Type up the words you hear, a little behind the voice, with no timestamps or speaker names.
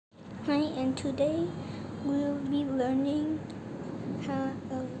Hi, and today we'll be learning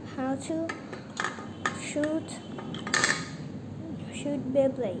how to shoot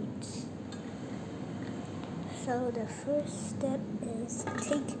beyblades. So the first step is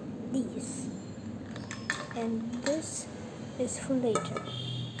take these, and this is for later.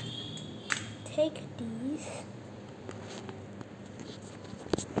 Take these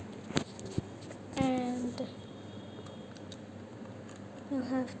and you'll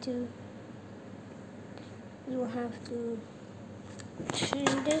have to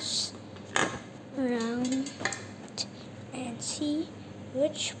turn this around and see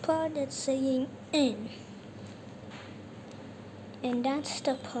which part it's saying in. And that's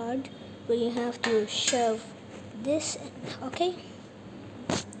the part where you have to shove this in, okay?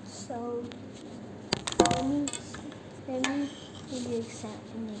 So let me give you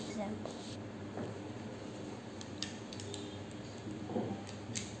an example.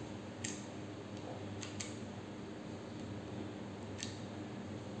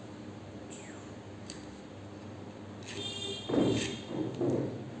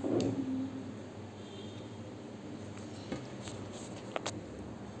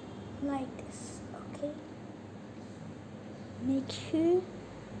 Like this, okay? Make sure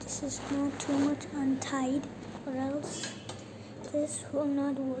this is not too much untied, or else this will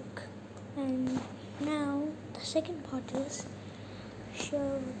not work. And now the second part is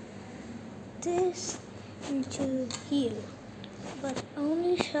shove this into here, but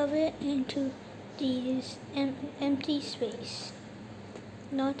only shove it into these empty space,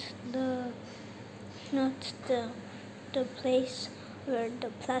 not the place where the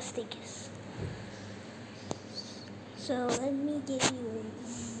plastic is. So let me give you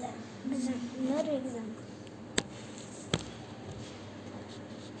another example.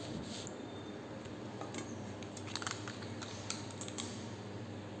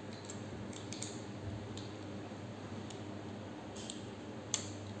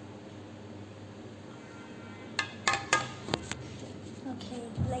 Okay,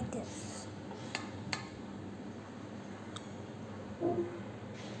 like this.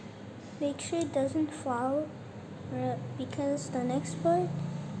 Make sure it doesn't fall, because the next part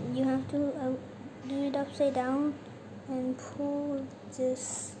you have to do it upside down and pull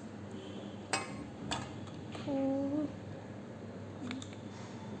this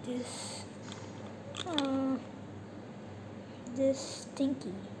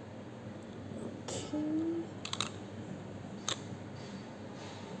stinky. Okay.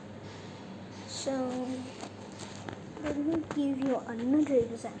 So let me give you another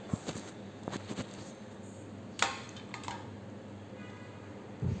example.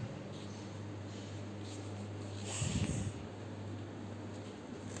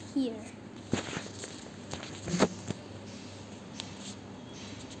 Here.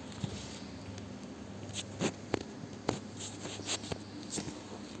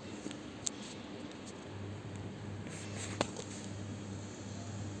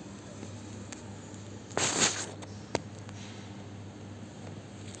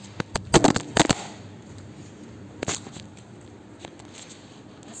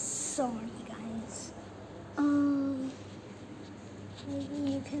 Sorry guys.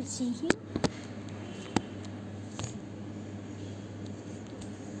 Maybe you can see here.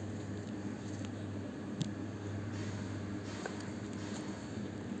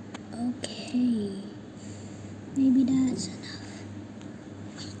 Okay, maybe that's enough.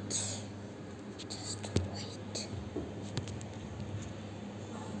 Wait, just wait.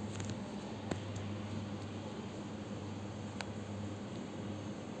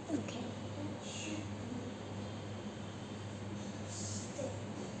 Okay.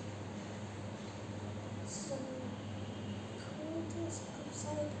 So pull this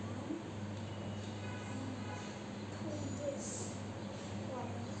upside down and pull this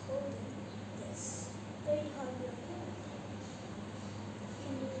while holding this. Very hard work.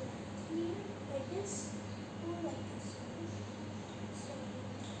 Can you do it here like this or like this? So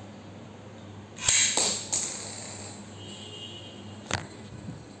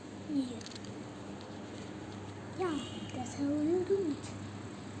yeah, that's how we'll do it.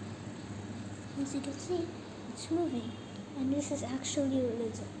 As you can see, it's moving, and this is actually a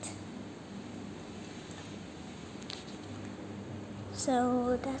lizard.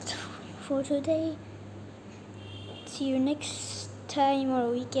 So that's for today. See you next time,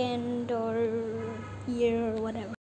 or weekend, or year, or whatever.